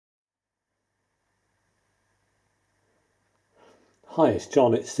Hi, it's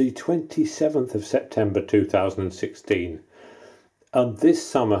John. It's the 27th of September 2016, and this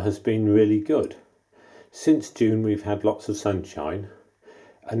summer has been really good. Since June we've had lots of sunshine,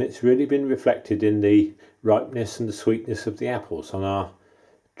 and it's really been reflected in the ripeness and the sweetness of the apples on our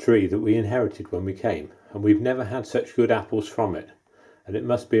tree that we inherited when we came, and we've never had such good apples from it, and it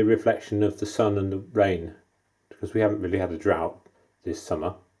must be a reflection of the sun and the rain, because we haven't really had a drought this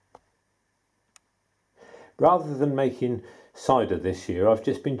summer. Rather than making cider this year, I've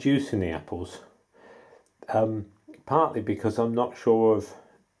just been juicing the apples, partly because I'm not sure of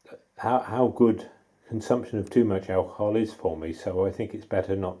how good consumption of too much alcohol is for me, so I think it's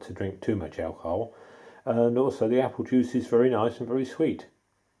better not to drink too much alcohol, and also the apple juice is very nice and very sweet.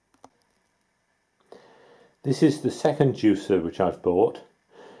 This is the second juicer which I've bought,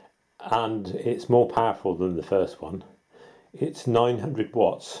 and it's more powerful than the first one. It's 900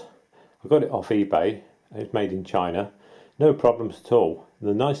 watts. I got it off eBay. It's made in China. No problems at all.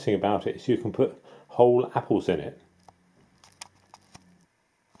 The nice thing about it is you can put whole apples in it.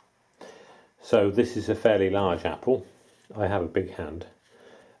 So this is a fairly large apple. I have a big hand,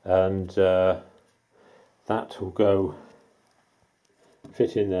 and that will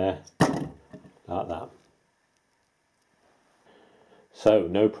fit in there like that. So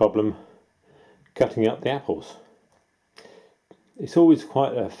no problem cutting up the apples. It's always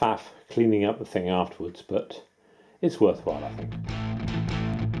quite a faff cleaning up the thing afterwards, but it's worthwhile, I think.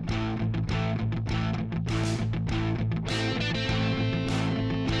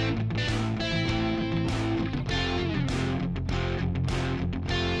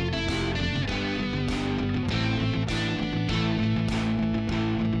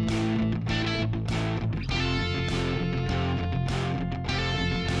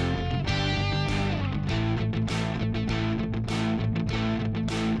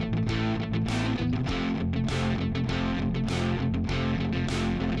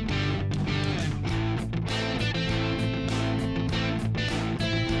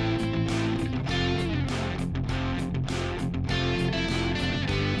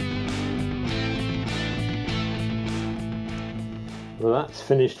 Well, that's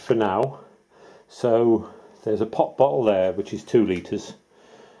finished for now. So there's a pop bottle there which is 2 litres,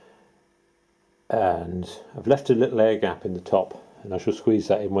 and I've left a little air gap in the top, and I shall squeeze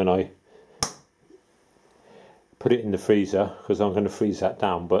that in when I put it in the freezer, because I'm going to freeze that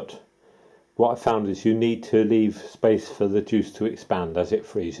down. But what I found is you need to leave space for the juice to expand as it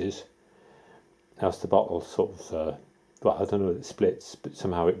freezes, else the bottle sort of well, I don't know if it splits, but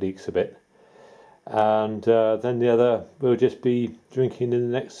somehow it leaks a bit. And then the other we'll just be drinking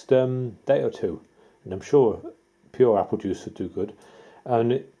in the next day or two, and I'm sure pure apple juice would do good.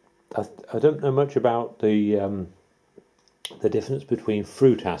 And I don't know much about the difference between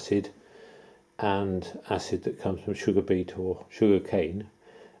fruit acid and acid that comes from sugar beet or sugar cane,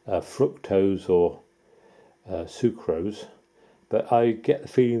 fructose or sucrose, but I get the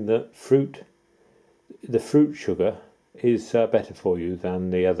feeling that the fruit sugar is better for you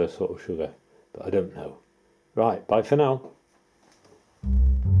than the other sort of sugar. But I don't know. Right, bye for now.